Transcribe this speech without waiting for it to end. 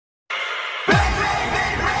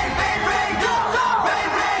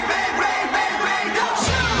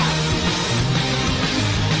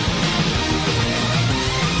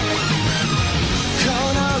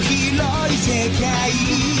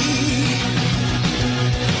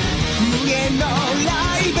のラ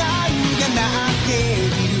イバルがなってい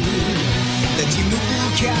る立ち向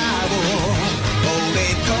かおう俺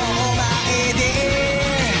の前で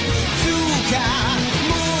掴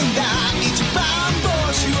むんだ一番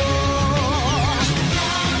星を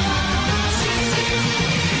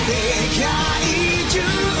世界中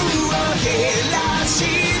を照らし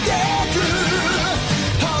てく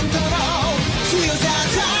本当の強さ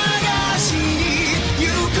探しに行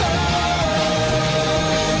こ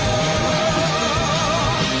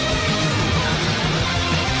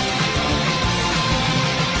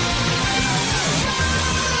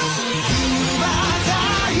翼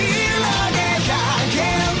広げ駆け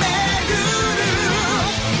巡る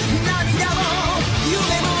涙も夢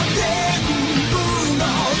も全部乗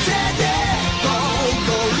せて心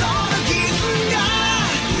の銀が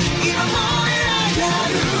今燃え上が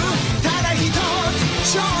るただ一つ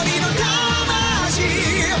勝利の魂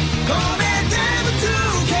込めてぶつ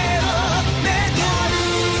けろメタル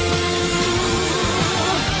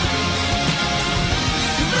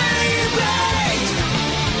ブレイブレイ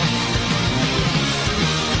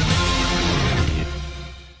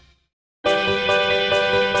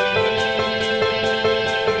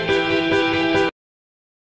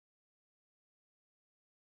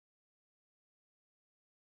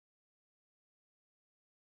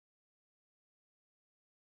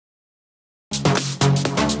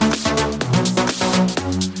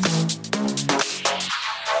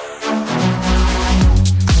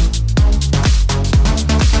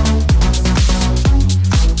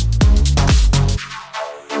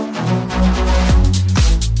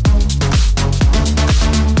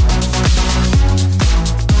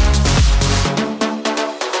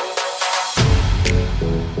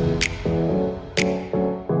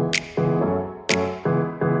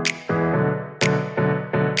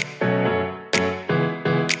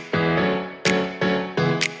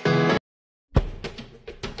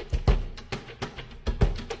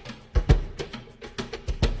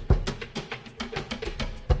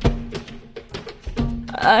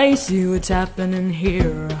I see what's happening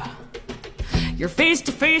here. You're face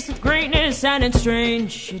to face with greatness and it's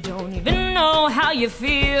strange. You don't even know how you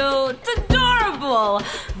feel. It's adorable.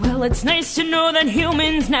 Well, it's nice to know that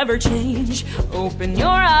humans never change. Open your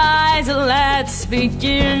eyes, let's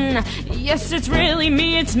begin. Yes, it's really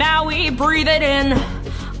me, it's Maui, breathe it in.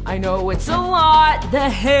 I know it's a lot, the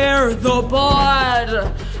hair, the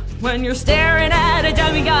bod. When you're staring at a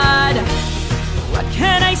demigod, what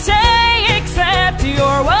can I say except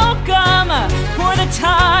you're welcome? For the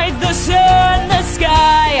tides, the sun, the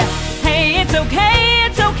sky. Hey, it's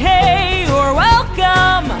okay, you're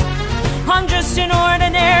welcome. I'm just an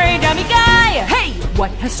ordinary dummy guy. Hey,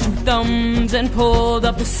 what has two thumbs and pulled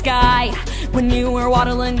up the sky? When you were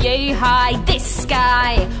waddling yay high, this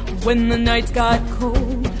sky. When the nights got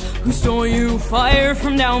cold, who stole you fire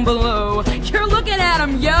from down below? You're looking at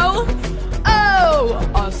him, yo.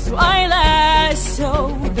 Oh, also I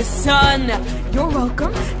lasso the sun. You're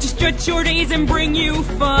welcome to stretch your days and bring you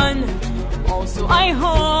fun. Also I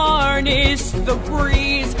harness the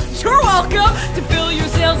breeze. You're welcome to fill your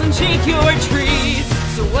sails and shake your trees.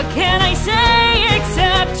 So what can I say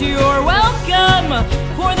except you're welcome?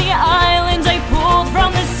 For the islands I pulled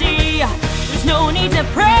from the sea, there's no need to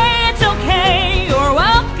pray, it's okay, you're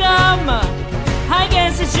welcome. I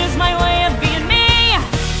guess it's just my way of being me.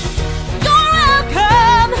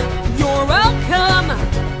 You're welcome.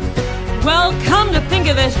 Well, come to think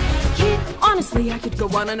of it, kid, honestly, I could go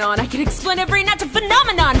on and on. I could explain every natural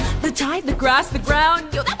phenomenon. The tide, the grass, the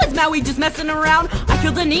ground. Yo, that was Maui just messing around. I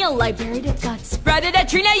killed an eel, I buried its guts, spread it a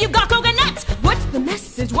tree, now you got coconuts. What's the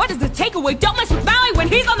message? What is the takeaway? Don't mess with Maui when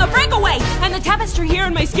he's on the breakaway. And the tapestry here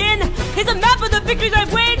in my skin is a map of the victories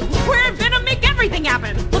I've won. We're gonna make everything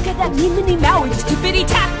happen. Look at that mean mini Maui, just too bitty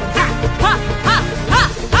tap. Ha, ha, ha, ha,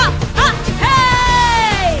 ha, ha,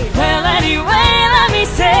 hey! Well, anyway, let me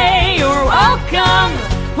say you're welcome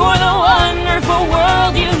for the wonderful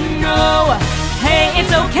world you know. Hey,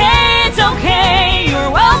 it's okay,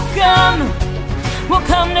 you're welcome. Well,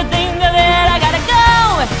 come to think of it, I gotta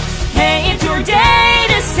go. Hey, it's your day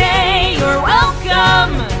to say you're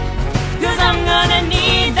welcome, 'cause I'm gonna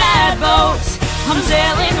need that boat. I'm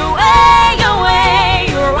sailing away.